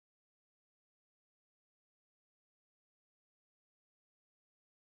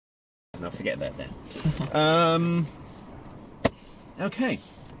no, forget that then. Okay.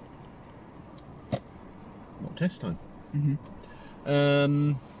 Mock test time.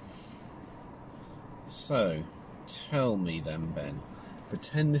 So, tell me then, Ben.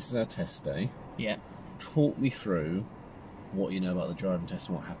 Pretend this is our test day. Yeah. Talk me through what you know about the driving test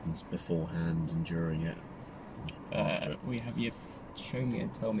and what happens beforehand and during it. After it. We have your show me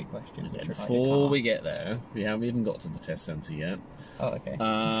and tell me questions. Okay, before we get there, we haven't even got to the test centre yet. Oh, okay.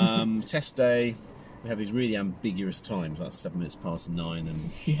 Test day, we have these really ambiguous times, like 7 minutes past 9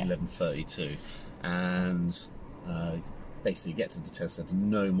 and 11:32, and basically get to the test centre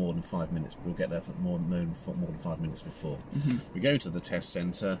no more than 5 minutes. We'll get there for more than 5 minutes before. We go to the test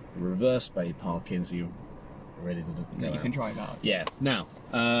centre, reverse bay parking, so you're ready to go You out. can drive out. Yeah. Now,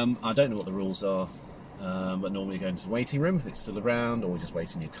 I don't know what the rules are, but normally you go into the waiting room if it's still around, or just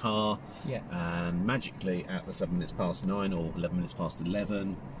wait in your car. Yeah. And magically, at the 7 minutes past 9 or 11 minutes past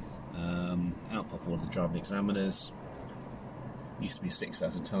 11, out pop all the driving examiners. Used to be 6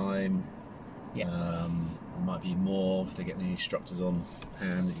 at a time. Yeah. There might be more if they get any instructors on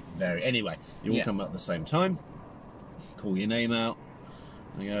hand. It can vary. Anyway, you all come up at the same time. Call your name out.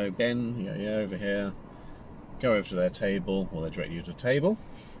 I go, Ben. You go, yeah, over here. Go over to their table, or they direct you to a table.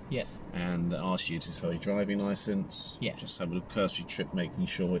 Yeah. And ask you to show your driving licence. Yeah. Just have a little cursory trip, making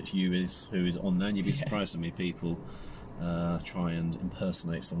sure it's you who is on there. And you'd be surprised how many people try and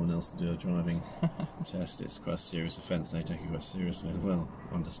impersonate someone else to do a driving test. It's quite a serious offence. They take it quite seriously as well,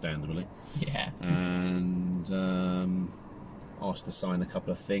 understandably. Yeah. And ask to sign a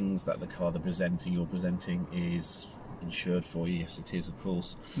couple of things that the car you're presenting is insured for you. Yes, it is, of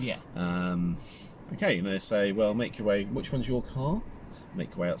course. Yeah. Okay, and they say, well, make your way. Which one's your car? Make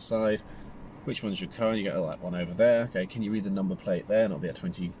your way outside. Which one's your car? And you go, oh, that one over there. Okay, can you read the number plate there? And it'll be at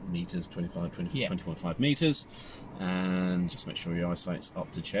 20 metres, 20.5 metres. And just make sure your eyesight's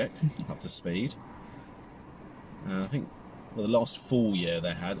up to check, up to speed. And I think, well, the last full year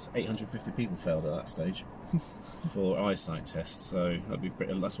they had, 850 people failed at that stage for eyesight tests. So that'd be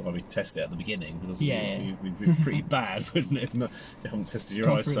that's why we test it at the beginning, because it'd be pretty bad, wouldn't it, if you haven't tested your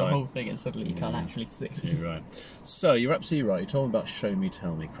eyesight. Through the whole thing and suddenly you can't actually see. You're right. So you're absolutely right. You're talking about show me,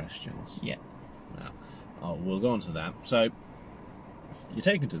 tell me questions. Yeah. Now, we'll go on to that. So you're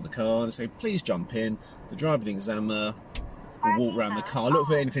taken to the car and they say, please jump in. The driving examiner will walk around the car, look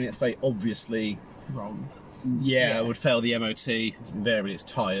for anything that's very obviously wrong. Yeah, would fail the MOT. Invariably it's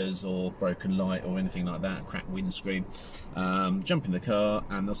tyres or broken light or anything like that, cracked windscreen. Jump in the car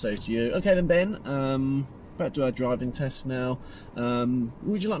and they'll say to you, okay then Ben, about to do our driving test now.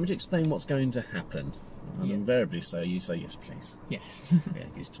 Would you like me to explain what's going to happen? And invariably you say yes please. Yes. Yeah,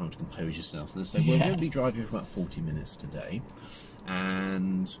 it gives you time to compose yourself. And they say, well, we'll be driving for about 40 minutes today,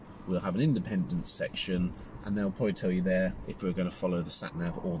 and we'll have an independent section, and they'll probably tell you there if we're going to follow the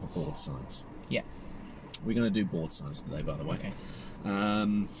sat-nav or the board signs. Yeah. We're going to do board signs today, by the way.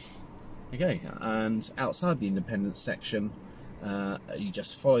 Okay. Okay, and outside the independent section, please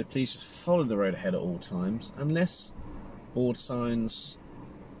just follow the road ahead at all times, unless board signs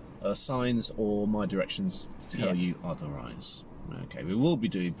or my directions tell you otherwise. Okay, we will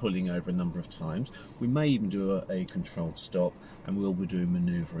be pulling over a number of times. We may even do a controlled stop, and we'll be doing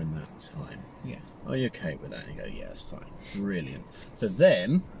manoeuvre in that time. Yeah. Are you okay with that? And you go, yeah, it's fine. Brilliant. So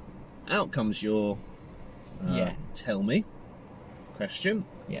then, out comes your tell me question.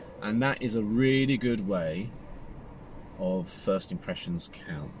 Yeah. And that is a really good way of first impressions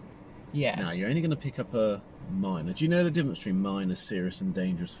count. Yeah. Now, you're only going to pick up a minor. Do you know the difference between minor, serious and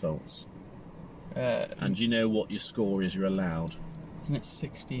dangerous faults? And do you know what your score is you're allowed? Isn't it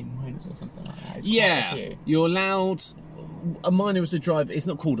 16 minors or something like that? It's you're allowed. A minor is a driver. It's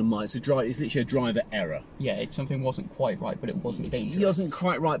not called a minor. It's literally a driver error. Yeah, something wasn't quite right, but it wasn't dangerous. It wasn't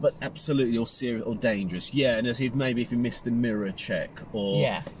quite right, but absolutely or serious or dangerous. Yeah, and maybe if you missed a mirror check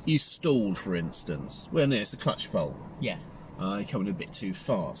or you stalled, for instance. Well, no, it's a clutch fault. Yeah. Coming a bit too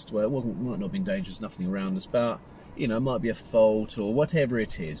fast. Well, it might not have been dangerous, nothing around us, but it might be a fault or whatever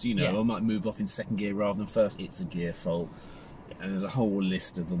it is. I might move off in second gear rather than first. It's a gear fault. And there's a whole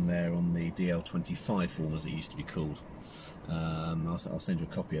list of them there on the DL25 form, as it used to be called. I'll send you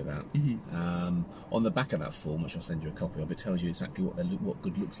a copy of that. On the back of that form, which I'll send you a copy of, it tells you exactly what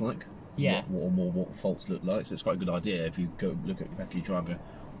good looks like. Yeah. What faults look like. So it's quite a good idea if you go look at the back of your driver.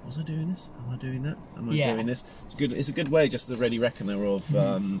 Was I doing this? Am I doing that? Am I doing this? It's a good way, just a ready reckoner of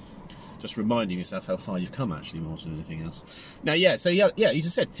just reminding yourself how far you've come, actually, more than anything else. Now, you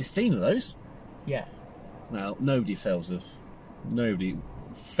just said 15 of those. Yeah. Well,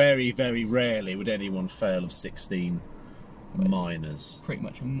 very, very rarely would anyone fail of 16 minors. Pretty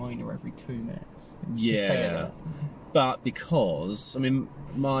much a minor every 2 minutes. Yeah, but because, I mean,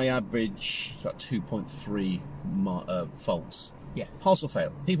 my average is about 2.3 faults. Yeah. Pass or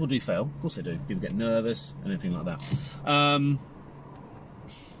fail. People do fail. Of course they do. People get nervous and everything like that.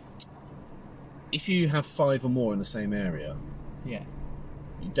 If you have 5 or more in the same area, Yeah.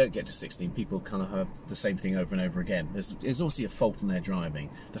 you don't get to 16. People kind of have the same thing over and over again. There's obviously a fault in their driving.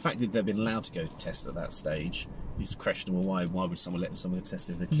 The fact that they've been allowed to go to test at that stage is questionable. Why would someone let someone test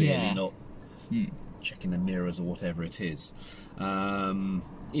if they're clearly not checking the mirrors or whatever it is?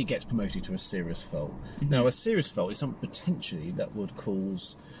 It gets promoted to a serious fault. Now, a serious fault is something potentially that would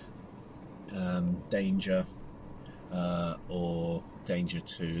cause danger or danger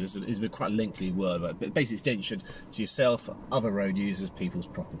to, it's a quite a lengthy word, but basically it's danger to yourself, other road users, people's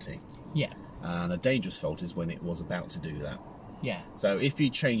property. Yeah. And a dangerous fault is when it was about to do that. Yeah. So if you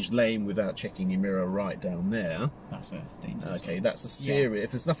change lane without checking your mirror right down there, That's a dangerous. okay, that's a serious,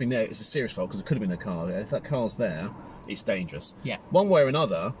 if there's nothing there, it's a serious fault, because it could have been a car. If that car's there, it's dangerous. Yeah. One way or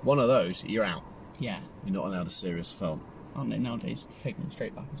another, one of those, you're out. Yeah. You're not allowed a serious fault. Aren't they nowadays taking them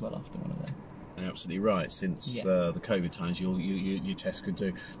straight back as well after one of them? Absolutely right. Since the COVID times, your test could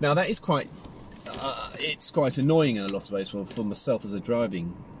do. Now that is quite, it's quite annoying in a lot of ways for myself as a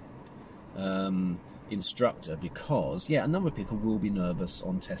driving instructor, because a number of people will be nervous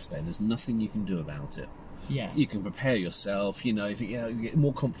on test day. There's nothing you can do about it. Yeah. You can prepare yourself. You know, if you get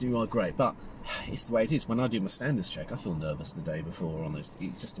more confident, you are great. But it's the way it is. When I do my standards check, I feel nervous the day before. Honest,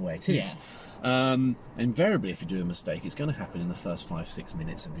 it's just the way it is. Invariably, if you do a mistake, it's going to happen in the first 5-6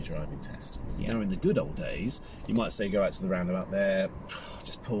 minutes of your driving test. Yeah. Now, in the good old days, you might say, go out to the roundabout there,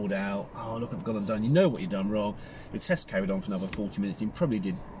 just pulled out. Oh, look, I've gone and done. You know what you've done wrong. The test carried on for another 40 minutes. You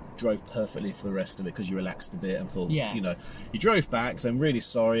probably drove perfectly for the rest of it because you relaxed a bit and thought, you know, you drove back, so I'm really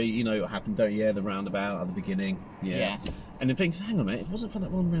sorry, you know what happened, don't you? The roundabout at the beginning, and then thinks, hang on, mate, if it wasn't for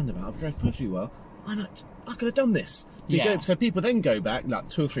that one roundabout, I've drove perfectly well, I could have done this. So, so people then go back, like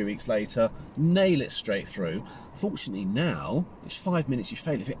 2 or 3 weeks later, nail it straight through. Fortunately now, it's 5 minutes you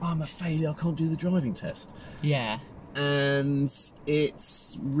fail. You think, I'm a failure, I can't do the driving test. Yeah. And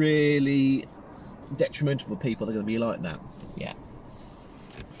it's really detrimental for people that are going to be like that. Yeah.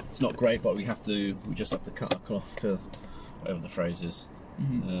 It's not great, but we just have to cut our cloth to whatever the phrase is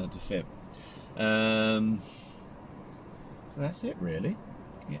to fit. So that's it, really.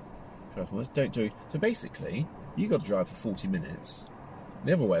 Yeah. Don't do. So basically, you got to drive for 40 minutes.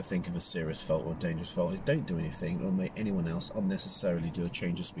 The other way of thinking of a serious fault or dangerous fault is don't do anything that will make anyone else unnecessarily do a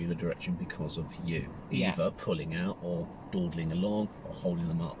change of speed or direction because of you. Either pulling out or dawdling along or holding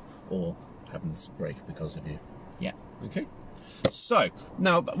them up or having this break because of you. Yeah. Okay. So,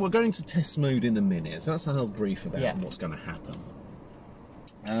 now we're going to test mode in a minute, so that's a little brief about what's going to happen.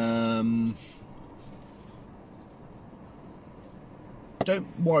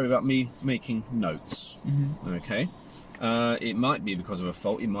 Don't worry about me making notes, okay? It might be because of a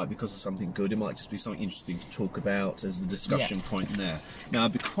fault, it might be because of something good, it might just be something interesting to talk about as a discussion point there. Now,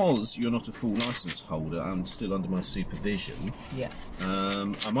 because you're not a full licence holder, I'm still under my supervision,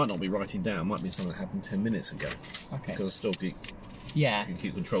 I might not be writing down, it might be something that happened 10 minutes ago. Okay. Because I still keep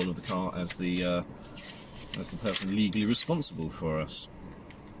control of the car as the person legally responsible for us.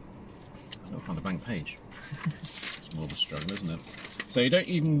 I'll find a blank page. It's more of a struggle, isn't it? So you don't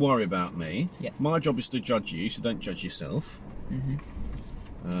even worry about me. My job is to judge you, so don't judge yourself.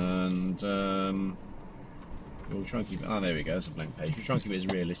 And we'll try and keep it. Oh, there we go. There's a blank page. We'll try and keep it as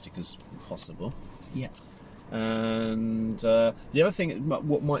realistic as possible. And the other thing,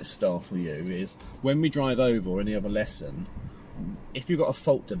 what might startle you is when we drive over or any other lesson, if you've got a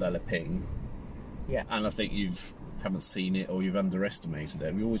fault developing, and I think haven't seen it or you've underestimated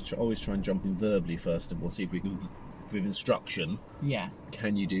it, we always try and jump in verbally first of all, see if we can, with instruction,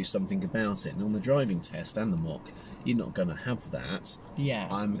 can you do something about it? And on the driving test and the mock, you're not going to have that.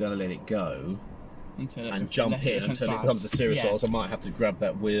 I'm going to let it go and jump in until it becomes a serious fault. So I might have to grab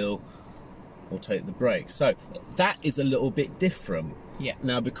that wheel or take the brake. So that is a little bit different.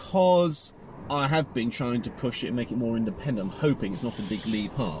 Now, because I have been trying to push it and make it more independent, I'm hoping it's not a big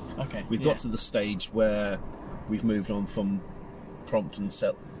leap up. We've got to the stage where we've moved on from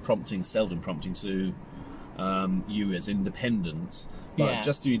seldom prompting to you as independent. But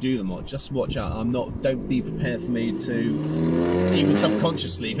just as you do them, just watch out. Don't be prepared for me to, even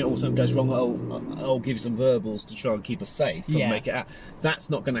subconsciously, if it all something goes wrong, I'll give you some verbals to try and keep us safe and make it out. That's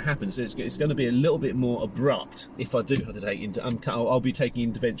not going to happen. So it's going to be a little bit more abrupt if I do have to take I'll be taking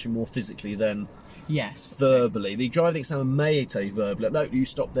intervention more physically than verbally. The driving examiner may tell you verbally, no, you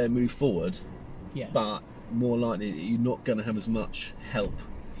stop there, move forward. But more likely you're not going to have as much help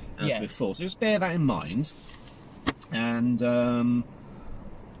as before. So just bear that in mind. and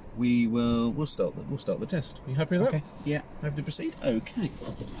we'll start the test. Are you happy with that? Yeah. Happy to proceed? Okay.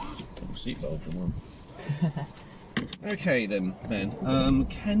 Seatbelt for one. Okay then, Ben.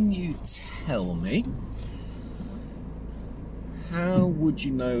 Can you tell me how would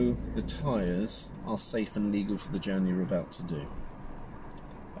you know the tyres are safe and legal for the journey you're about to do?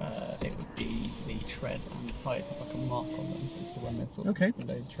 It would be the tread, and the tyres have like a mark on them. It's the one that's sort of Okay.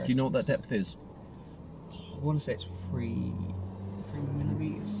 below the tread. Do you know what that depth is? I want to say it's 3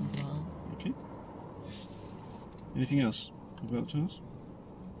 millimetres, something like Okay. Anything else about tyres?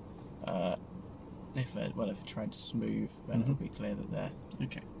 that. If the tread's smooth, then it'll be clear that they're...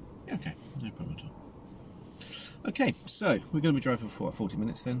 Okay. Okay. No problem at all. Okay, so we're going to be driving for 40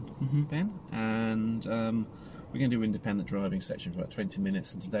 minutes then, Ben, and we're going to do independent driving section for about 20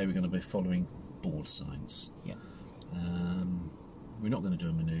 minutes, and today we're going to be following board signs. Yeah. We're not going to do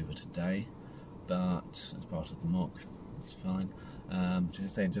a manoeuvre today, but as part of the mock, it's fine.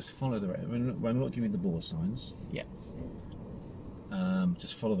 Just follow the road. We're not giving the board signs. Yeah.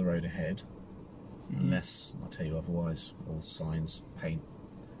 Just follow the road ahead, unless I tell you otherwise, or signs, paint,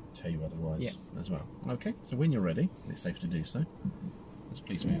 tell you otherwise as well. Okay, so when you're ready, it's safe to do so. Let's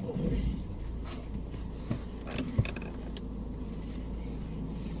please move off.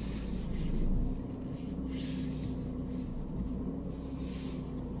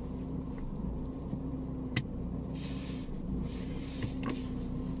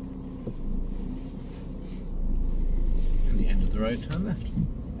 At the end of the road, turn left.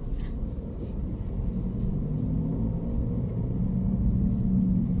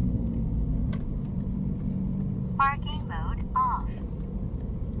 Parking mode off.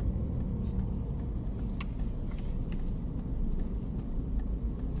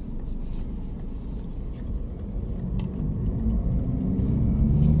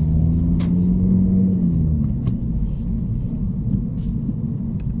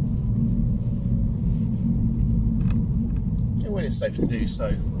 And when it's safe to do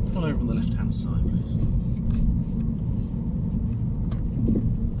so, pull over on the left-hand side, please.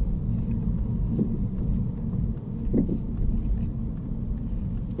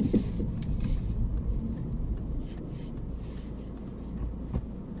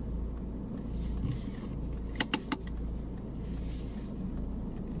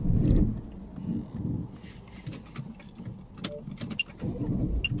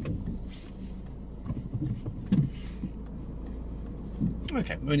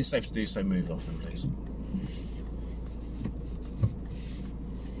 Okay, when it's safe to do so, move off then, please.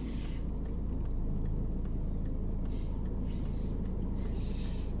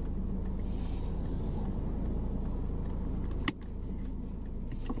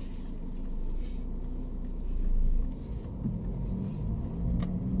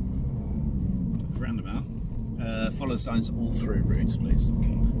 Roundabout. Follow signs all through routes, please. Okay.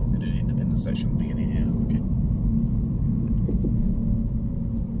 We're going to do an independent section at the beginning here. Okay.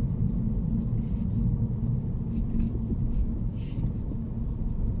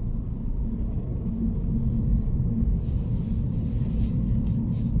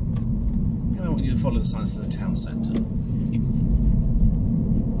 I want you to follow the signs to the town centre.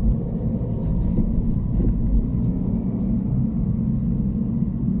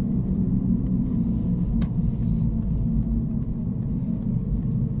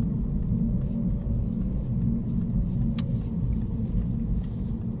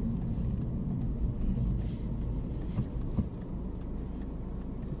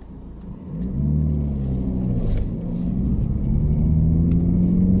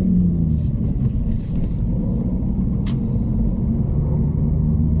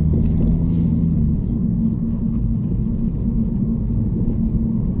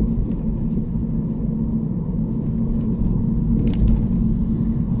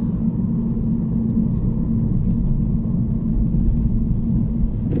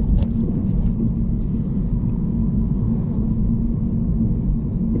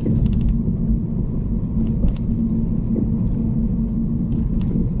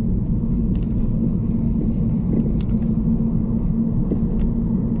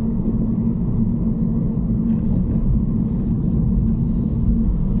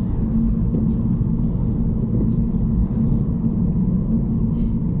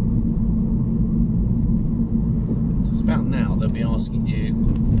 About now, they'll be asking you,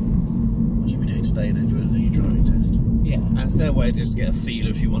 what should we do today then for your driving test? Yeah. That's their way to just get a feel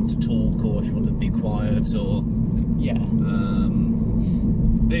if you want to talk or if you want to be quiet or... Yeah.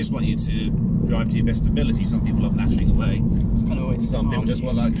 They just want you to drive to your best ability. Some people are battering away. It's kind of always Some people just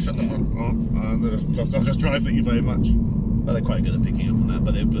want like, shut the fuck up, I'll just drive, thank you very much. But they're quite good at picking up on that,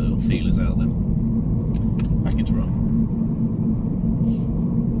 but they'll put little feelers out there. Back into roll.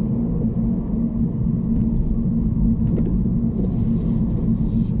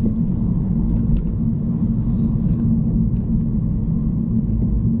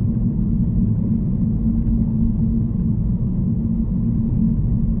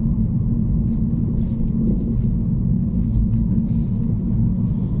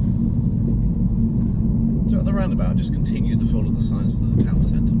 So at the roundabout, just continue to follow the signs to the town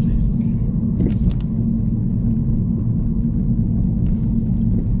centre, please.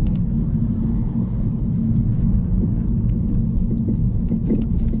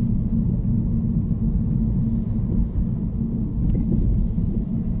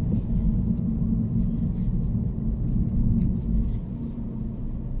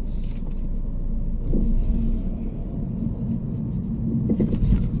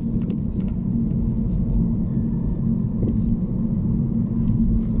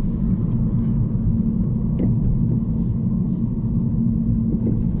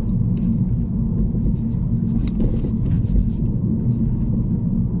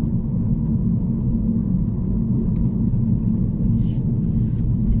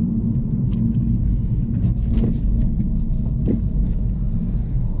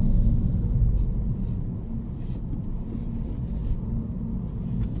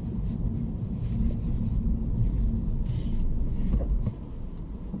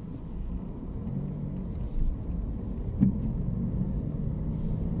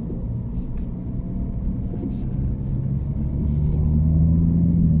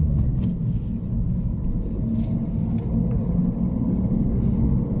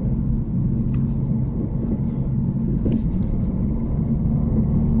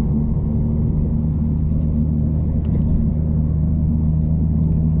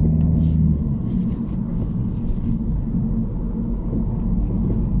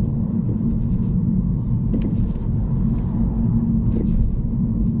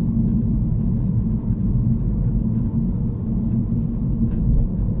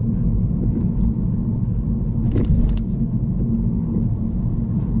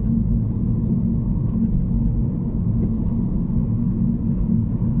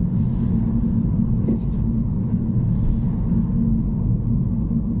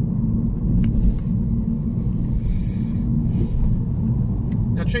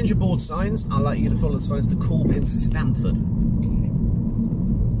 Now change your board signs. I'd like you to follow the signs to Corbin, Stamford.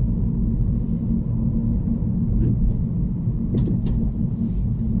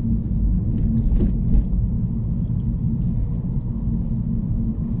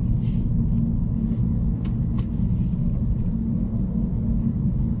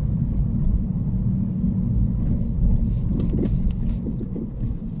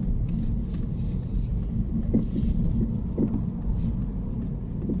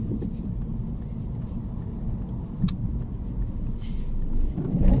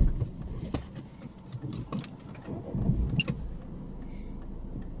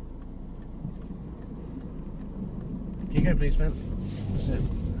 Here you go, please, man. That's it.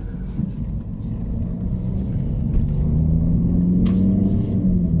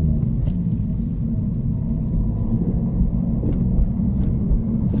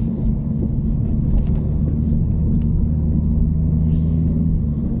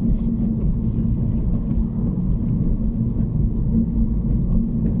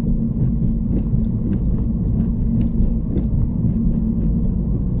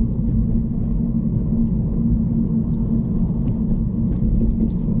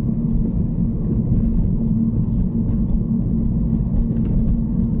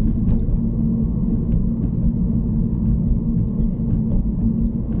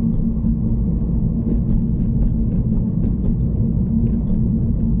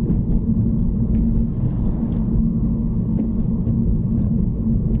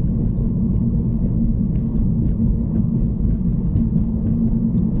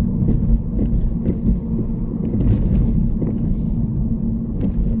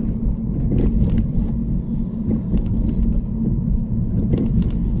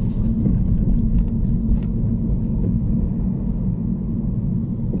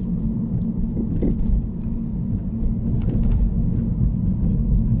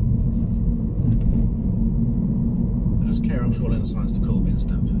 Full in signs to Corbin,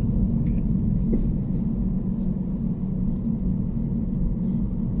 Stamford. Okay.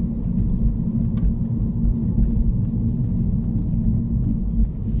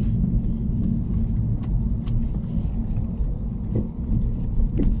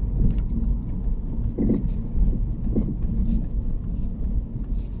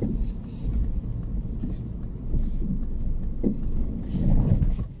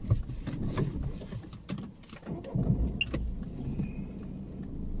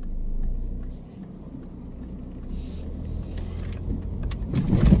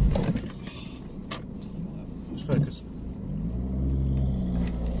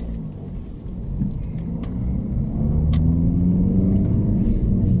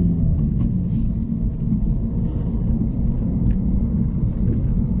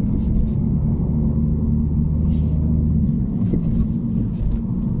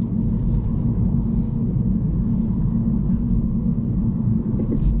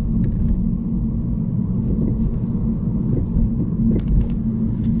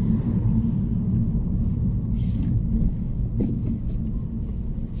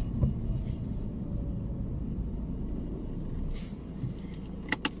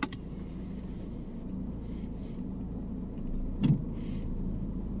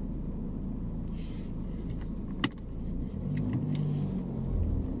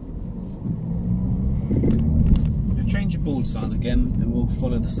 your board sign again, and we'll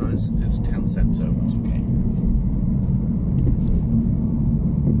follow the signs to the town centre. That's okay.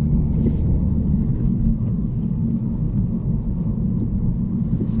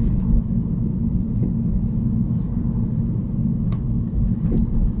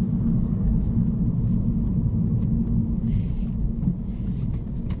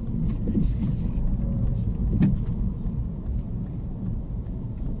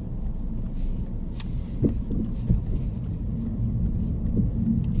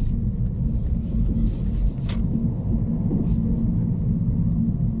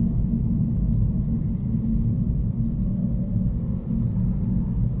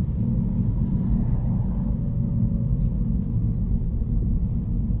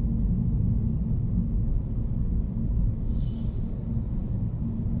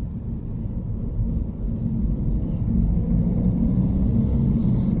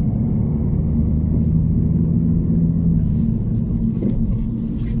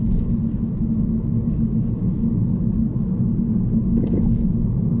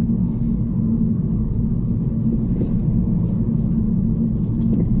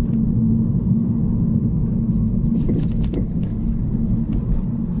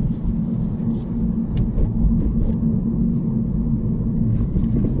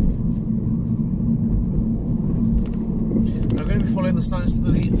 Following the signs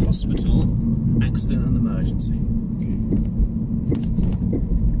to the hospital, accident and emergency.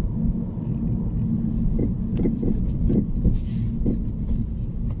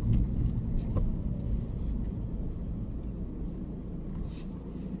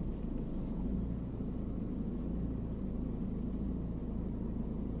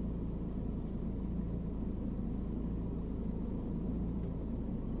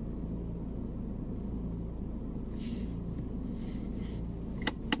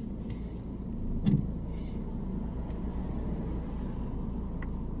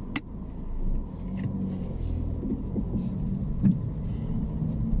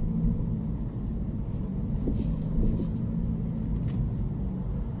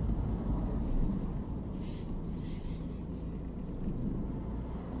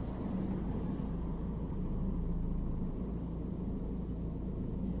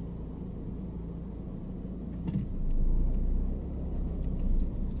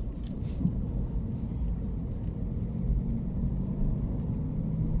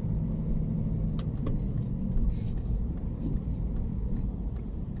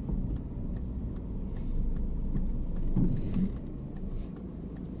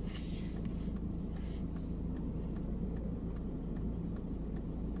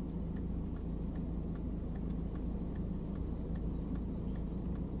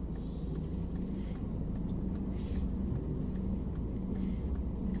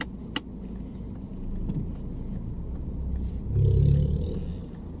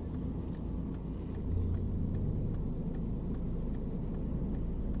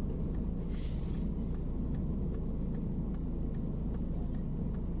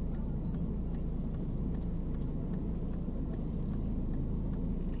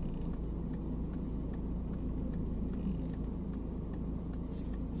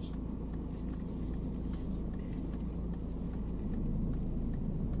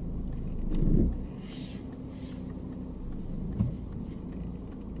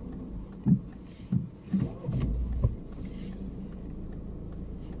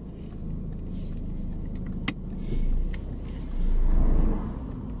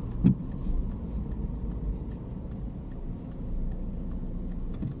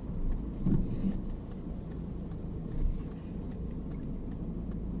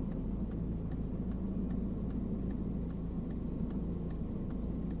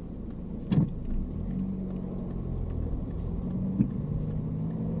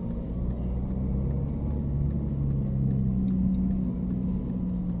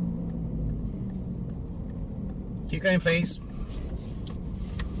 Keep going, please.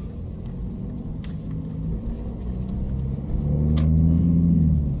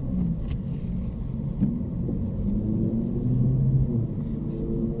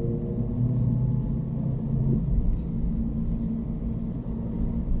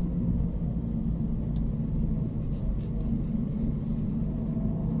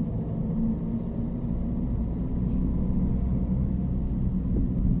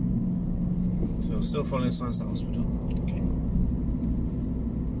 So still following the signs to the hospital. Okay.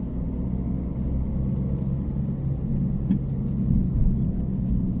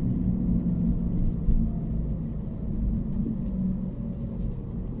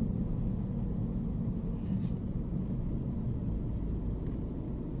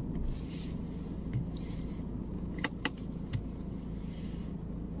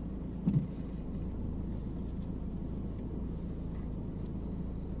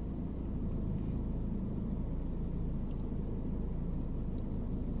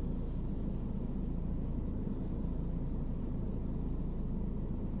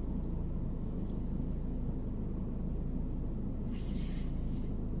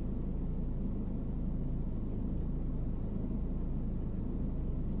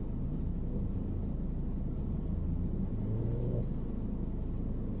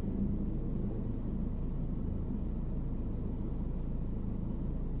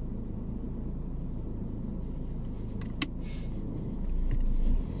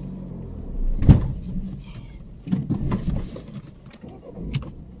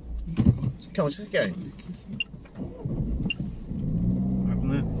 Come on, just keep going. What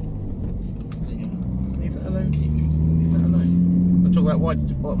happened there? Leave that alone. Leave that alone. I'll talk about what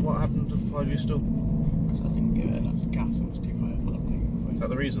happened. Why did you stop? Because I didn't get enough gas, it was too high up on the thing. Is that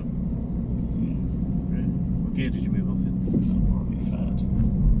the reason? Yeah. Really? What gear did you move off in? Probably third.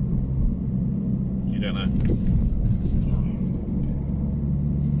 You don't know. No.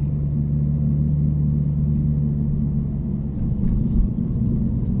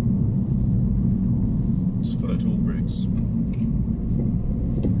 Just follow to all routes.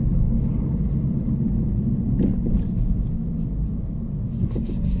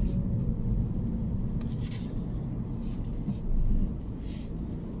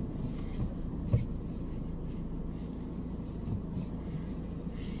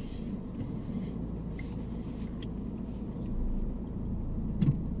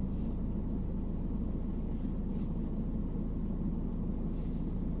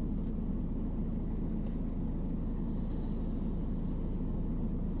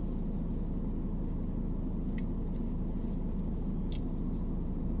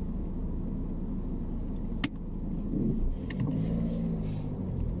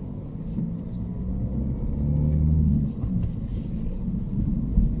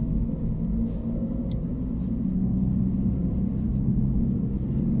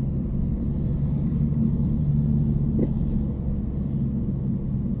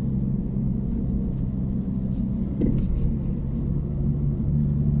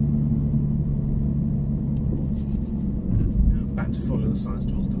 Back to follow the signs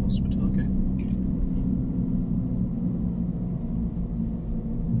towards the hospital, okay?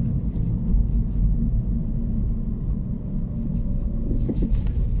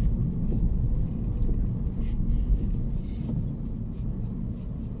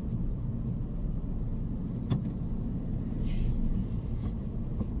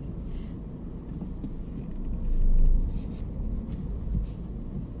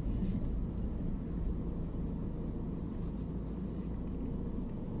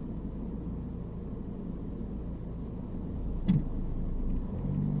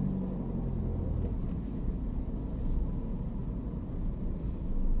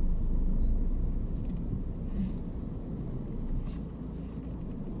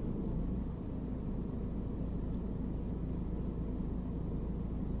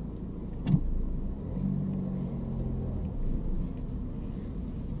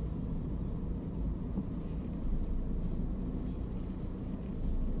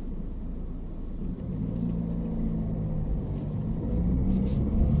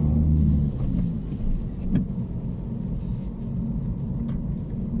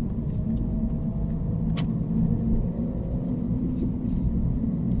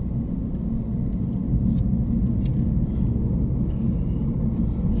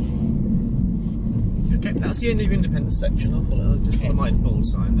 Okay, that's the end of your independent section. I'll just follow my ball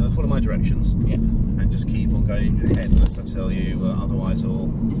sign, follow my directions, Yeah. and just keep on going ahead unless I tell you otherwise, or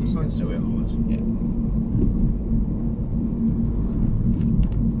signs tell you otherwise. Yeah.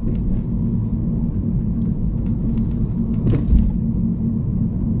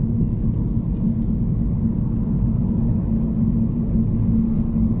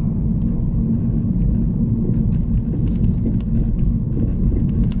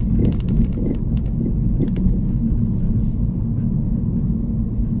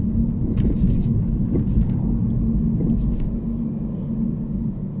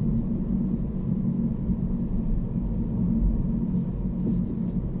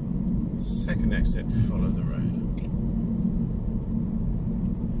 Second exit, follow the road. Okay.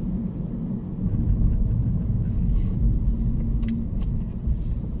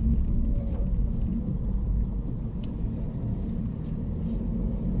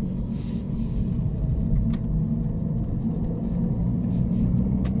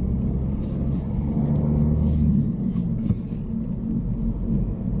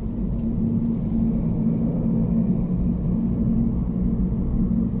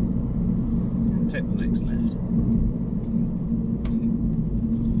 Take the next left.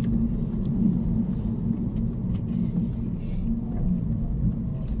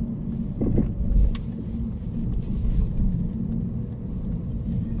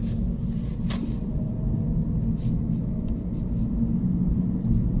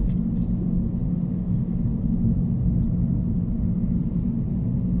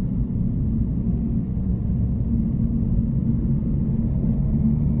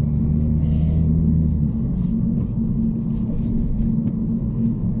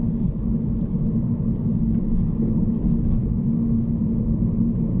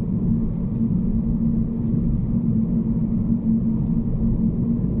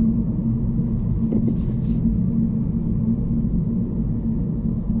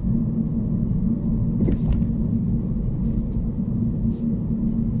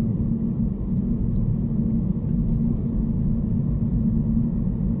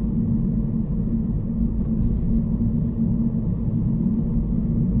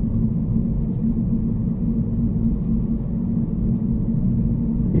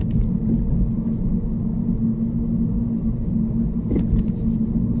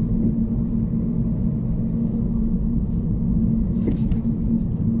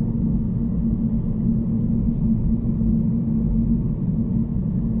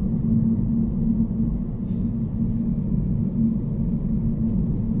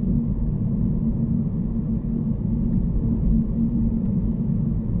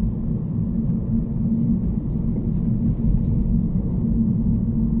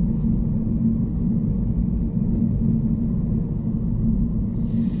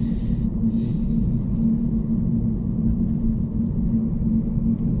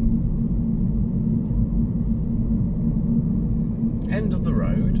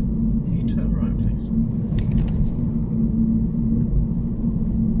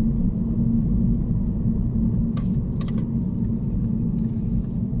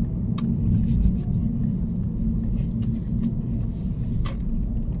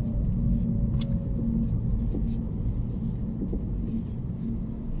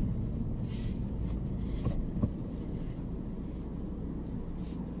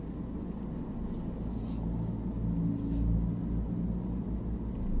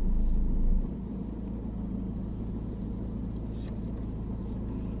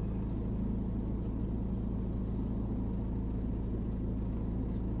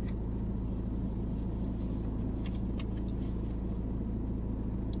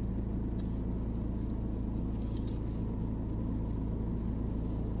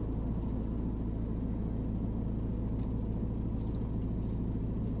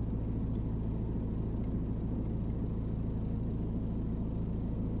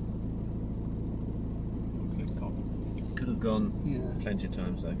 gone Yeah. plenty of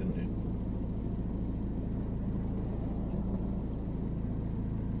times there, couldn't you?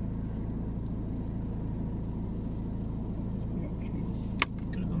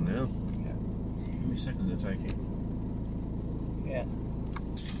 Could have gone now. Yeah. How many seconds are they taking? Yeah.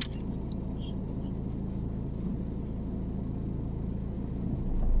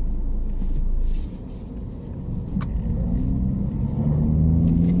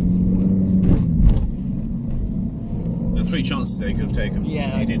 There are 3 chances they could have taken.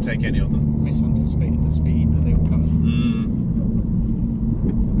 Yeah. You didn't take any of them. Misanticipated the speed that they were coming.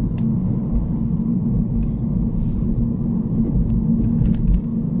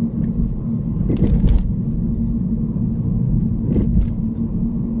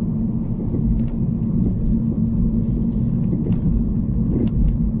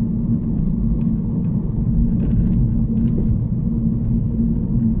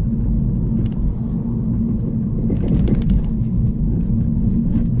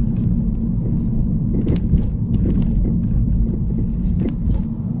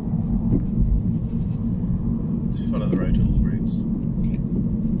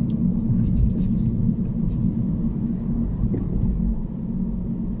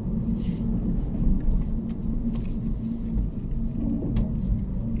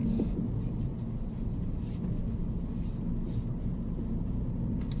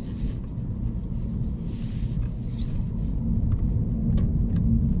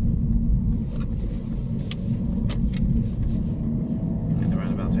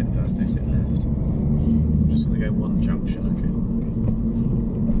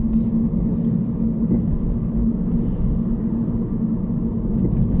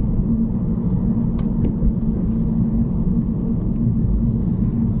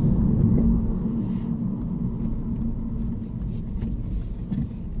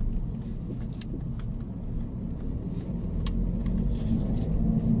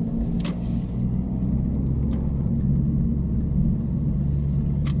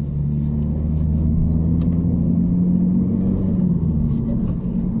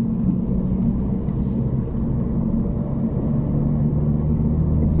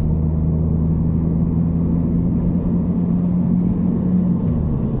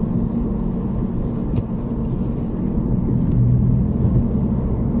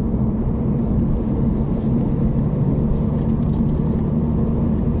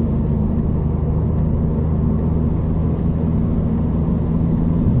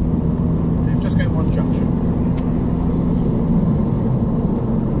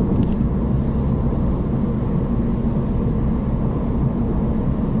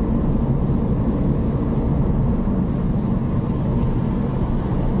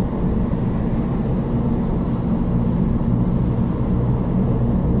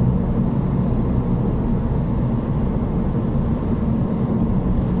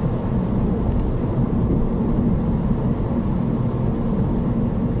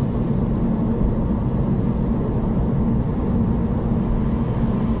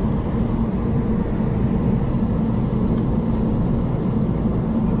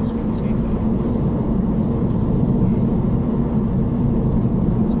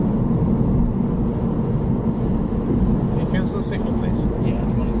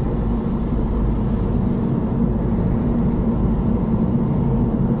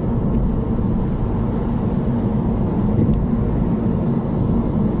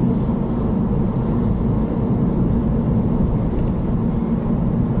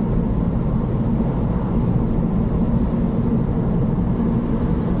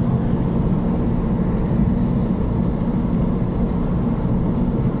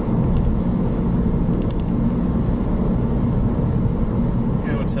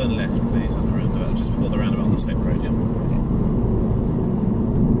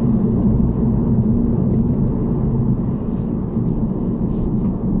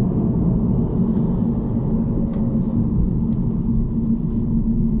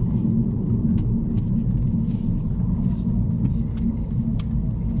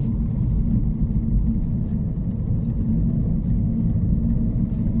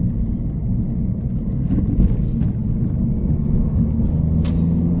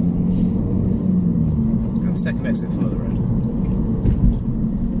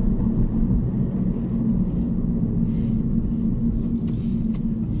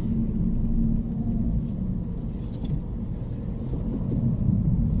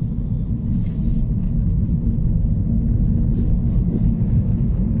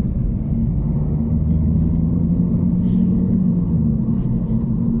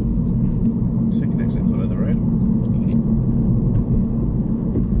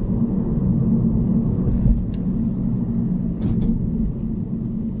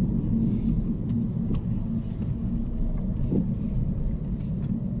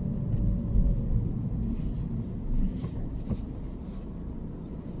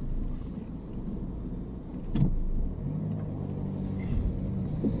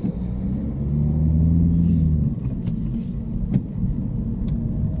 And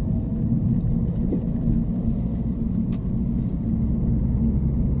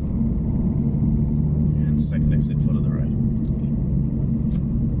second exit, follow the road.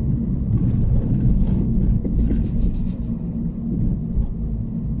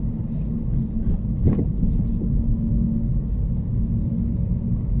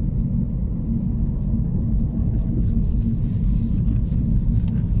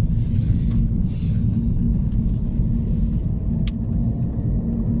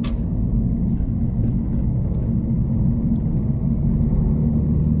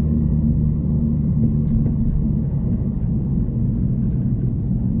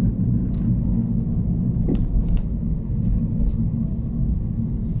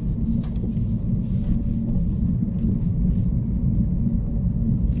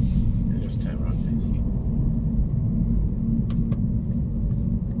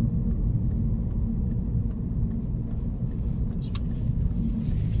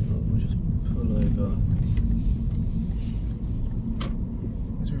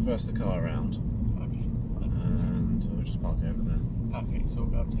 Reverse the car around. Okay. And we'll just park over there. Okay, so we'll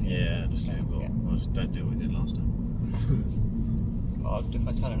go up to here. Yeah, just do what. Yeah. Well, just don't do what we did last time. Well, if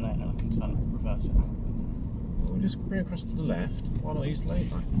I turn it left, then I can turn it, reverse it. We'll just bring across to the left. Why not use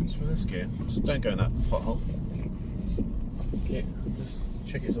lane line? Just for this gear. Just don't go in that pothole. Okay, just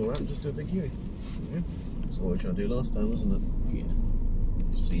check it's alright and just do a big U. Yeah. That's what we tried to do last time, wasn't it? Yeah.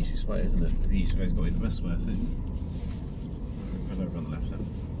 It's just the easiest way, isn't it? The easiest way's got to be the best way, I think. Pull over on the left then.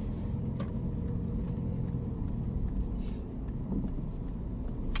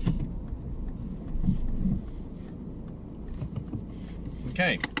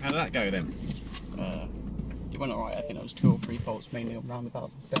 Okay, how did that go then? It went alright. I think it was 2 or 3 faults, mainly on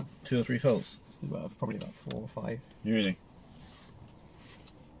roundabouts and stuff. 2 or 3 faults? Well, probably about 4 or 5. Really?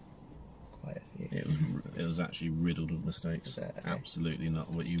 Quite a few. It was actually riddled with mistakes. Okay. Absolutely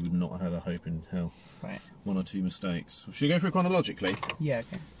not. What you would not have had a hope in hell. Right. 1 or 2 mistakes. Should we go through chronologically? Yeah,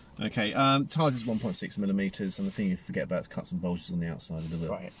 okay. Okay, tyres is 1.6mm, and the thing you forget about is cuts and bulges on the outside of the wheel.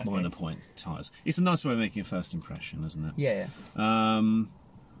 Right, okay. Minor point, tyres. It's a nice way of making a first impression, isn't it? Yeah,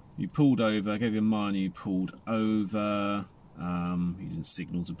 You pulled over, gave you a minor, you pulled over, you didn't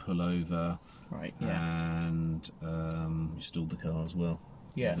signal to pull over. Right, yeah. And you stalled the car as well.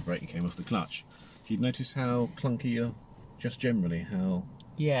 Yeah. The brake came off the clutch. Did you notice how clunky you're, just generally, how...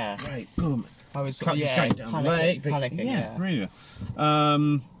 Yeah. Right, boom. I was Clutch is going down the lake. Panicking, yeah. Really.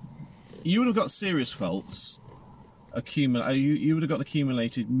 You would have got serious faults. You would have got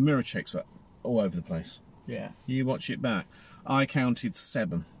accumulated mirror checks all over the place. Yeah. You watch it back. I counted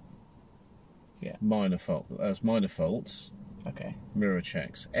 7. Yeah. Minor faults. Okay. Mirror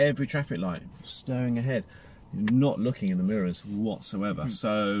checks. Every traffic light staring ahead. You're not looking in the mirrors whatsoever.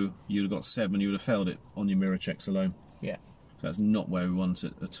 So you'd have got 7. You would have failed it on your mirror checks alone. Yeah. So that's not where we want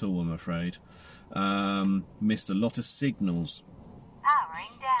it at all, I'm afraid. Missed a lot of signals.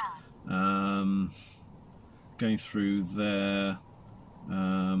 Powering down. Going through there.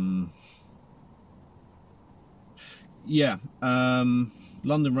 Yeah.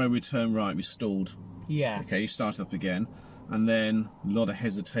 London Road, we turn right, we stalled. Yeah. Okay, you start up again. And then a lot of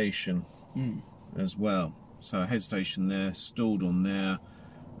hesitation as well. So hesitation there, stalled on there.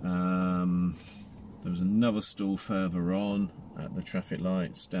 There was another stall further on at the traffic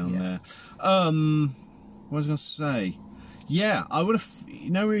lights down there. What was I going to say? Yeah, I would have,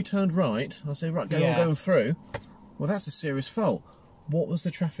 where he turned right, I'll say, right, going through. Well, that's a serious fault. What was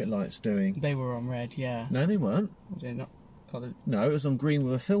the traffic lights doing? They were on red, yeah. No, they weren't. Were they not? No, it was on green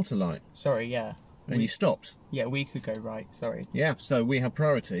with a filter light. Sorry, yeah. And you stopped. Yeah, we could go right, sorry. Yeah, so we had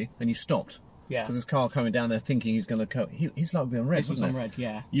priority, and you stopped. Yeah. Because this car coming down there thinking he's going to go... His light would be on red, This was wasn't on it? red,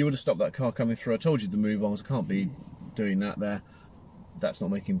 yeah. You would have stopped that car coming through. I told you to move on, so I can't be doing that there. That's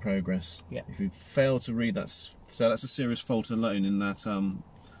not making progress. Yeah. If you fail to read that... So that's a serious fault alone in that,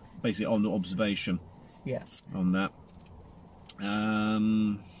 basically on the observation. Yeah. On that. What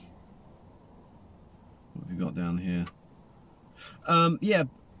have you got down here?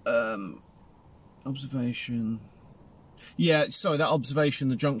 Observation. Yeah, sorry, that observation,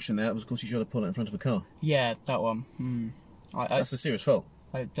 the junction there, was, of course, you should have pulled it in front of a car. Yeah, that one. That's a serious fault.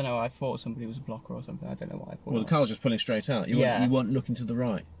 I don't know, I thought somebody was a blocker or something. I don't know why I pulled Well, the car was just pulling straight out. You weren't looking to the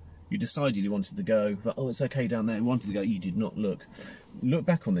right. You decided you wanted to go, but, oh, it's okay down there. You wanted to go, you did not look. Look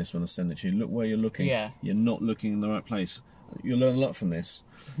back on this when I send it to you. Look where you're looking. Yeah. You're not looking in the right place. You'll learn a lot from this.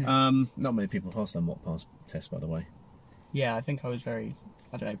 Not many people pass their mock pass test, by the way. Yeah, I think I was very,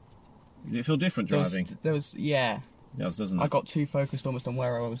 I don't know. Did it feel different driving? There was It does, doesn't it? I got too focused almost on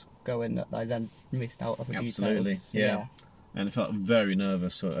where I was going that I then missed out on the Absolutely, details. So, yeah. and it felt very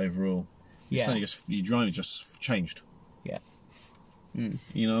nervous overall. Yeah. Your driving just changed. Yeah.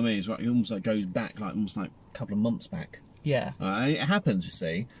 You know what I mean? It's like it almost like goes back, like almost like a couple of months back. Yeah. It happens, you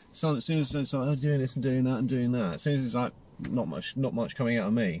see. So as soon as it's like, oh, doing this and doing that and doing that, as soon as it's like not much coming out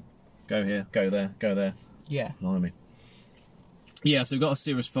of me. Go here, go there, go there. Yeah. Blimey. Yeah, so we've got a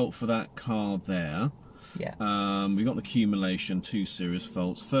serious fault for that car there. Yeah. We've got an accumulation, 2 serious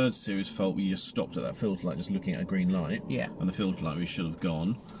faults. Third serious fault, we just stopped at that filter light, just looking at a green light. Yeah. And the filter light we should have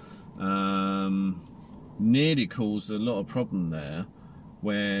gone. Nearly caused a lot of problem there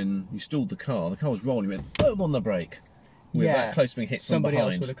when you stalled the car was rolling, went boom on the brake. With that close being hit Somebody from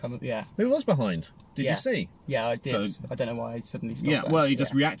else behind. would have come up, yeah. Who was behind? Did you see? Yeah, I did. So, I don't know why I suddenly stopped. yeah, there. well, you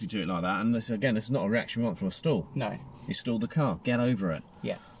just reacted to it like that, and this is not a reaction we want from a stall. No. You stalled the car. Get over it.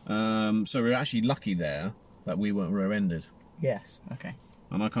 Yeah. So we're actually lucky there that we weren't rear-ended. Yes. Okay.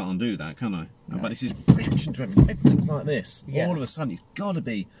 And I can't undo that, can I? No. But this is reaction to everything like this. Yeah. All of a sudden, it's got to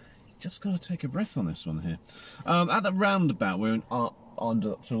be. You just got to take a breath on this one here. At the roundabout, we're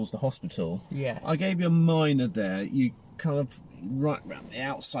under towards the hospital. Yeah. I gave you a minor there. You kind of right around the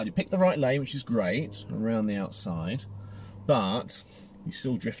outside. You picked the right lane, which is great, around the outside, but you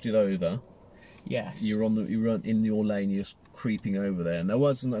still drifted over. Yes. You were in your lane. You're just creeping over there, and there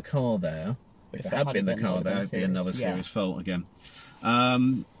wasn't a car there. If there had been the car there, it'd be another serious fault again.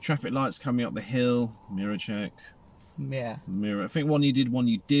 Traffic lights coming up the hill. Mirror check. Yeah. Mirror. I think one you did, one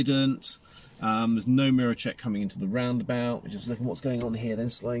you didn't. There's no mirror check coming into the roundabout. We're just looking at what's going on here, then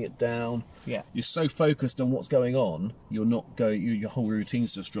slowing it down. Yeah. You're so focused on what's going on, you're not going. Your whole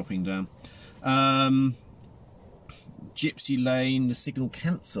routine's just dropping down. Gypsy lane, the signal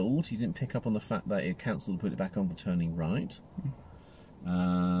cancelled. You didn't pick up on the fact that it cancelled and put it back on for turning right.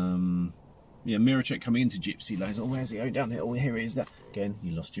 Yeah, mirror check coming into Gypsy lane. Oh, where's it going down here? Oh, here it is. That again,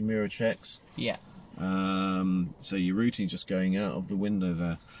 you lost your mirror checks. Yeah. So your routine's just going out of the window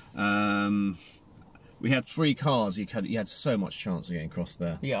there. We had 3 cars. You had so much chance of getting across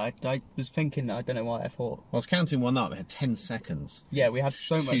there. Yeah, I was thinking. I don't know why I thought. I was counting one up. They had 10 seconds. Yeah, we had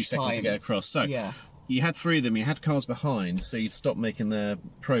so much 2 seconds time to get across. So yeah. You had 3 of them. You had cars behind, so you'd stop making their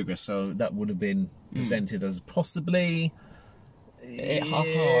progress. So that would have been presented as possibly. Harsh.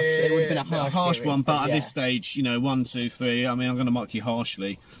 It would have been a harsh series, one, but yeah. at this stage, 1, 2, 3. I mean, I'm going to mark you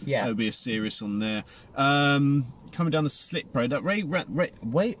harshly. Yeah. That would be a serious on there. Coming down the slip road,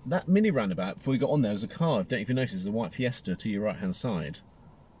 that mini roundabout before you got on there was a car. I don't know if you noticed, there's a white Fiesta to your right hand side.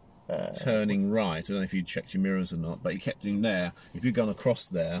 Turning right. I don't know if you checked your mirrors or not, but you kept in there. If you'd gone across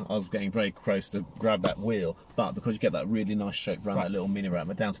there, I was getting very close to grab that wheel, but because you get that really nice shape around that little mini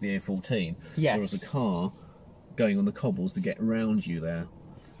roundabout down to the A14, yes. there was a car going on the cobbles to get around you there.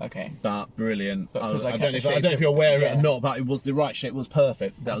 Okay. But brilliant. But I don't kept know if you're aware of it yeah. or not, but it was the right shape was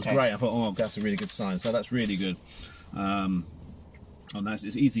perfect. That was Okay. great. I thought, oh, that's a really good sign. So that's really good.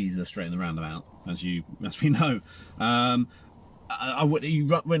 It's easy to straighten the roundabout, as we know. You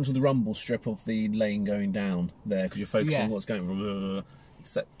went to the rumble strip of the lane going down there because you're focusing on what's going on.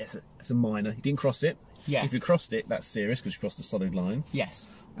 It's a minor. You didn't cross it. Yeah. If you crossed it, that's serious because you crossed the solid line. Yes.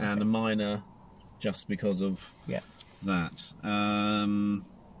 And a minor just because of that.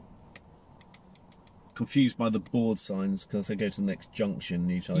 Confused by the board signs because they go to the next junction.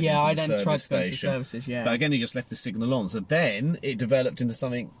 You try I to then tried service to go to station. services, yeah. But again, you just left the signal on. So then it developed into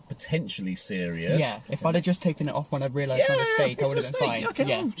something potentially serious. Yeah, if I'd have just taken it off when I realised my mistake, I would have been fine. Okay,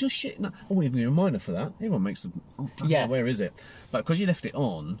 yeah. oh, just shit. No, I wouldn't even be a minor for that. Everyone makes them. Oh, Yeah. where is it? But because you left it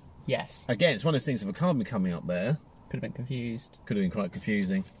on, Yes. again, it's one of those things. If a car had been coming up there, Could have been confused. could have been quite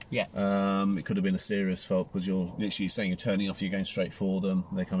confusing. Yeah. It could have been a serious fault because you're literally saying you're turning off, you're going straight for them,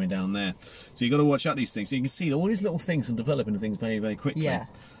 they're coming down there. So you've got to watch out these things. So you can see all these little things and developing things very, very quickly. Yeah.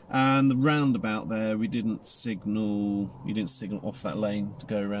 And the roundabout there, you didn't signal off that lane to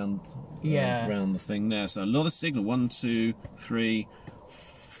go around, around the thing there. So a lot of signal, 1, 2, 3,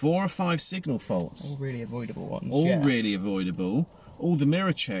 4 or 5 signal faults. All really avoidable ones. All really avoidable. All the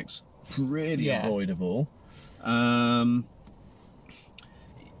mirror checks, really Yeah. avoidable.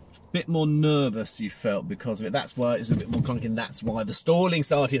 Bit more nervous you felt because of it. That's why it's a bit more clunky, and that's why the stalling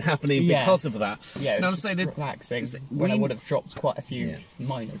started happening because of that. Yeah, it now, was say that relaxing when I would have dropped quite a few Yeah.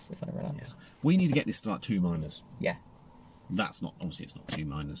 minors if I relaxed. Yeah. We need to get this to like 2 minors. Yeah. That's not, obviously it's not 2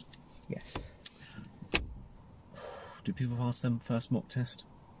 minors. Yes. Do people pass them first mock test?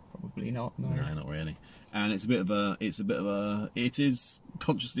 Probably not. No. No, not really. And it is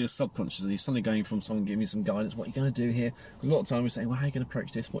consciously or subconsciously suddenly going from someone giving you some guidance. What are you going to do here? Because a lot of time we say, well, how are you going to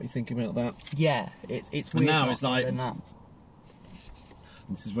approach this? What are you thinking about that? Yeah, it's weird. And now not it's like, than that.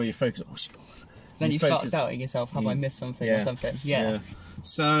 this is where you focus. Oh, Then you start doubting yourself. Have I missed something or something? Yeah.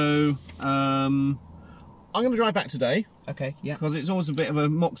 So I'm going to drive back today. Okay, yeah. Because it's always a bit of a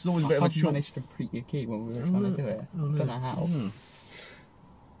mock's always a bit of a I short. managed to complete your key when we were trying to do it. Oh, no. Don't know how.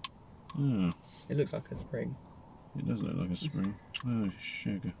 Oh. It looks like a spring. It does look like a spring. Oh,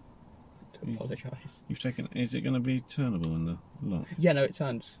 sugar. To apologise. You've taken. Is it going to be turnable in the lock? Yeah, no, it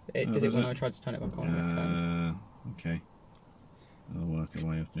turns. It did it does when it? I tried to turn it back on. It turned. Okay. I'll work a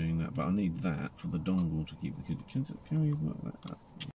way of doing that, but I need that for the dongle to keep the kid. Can we work that up?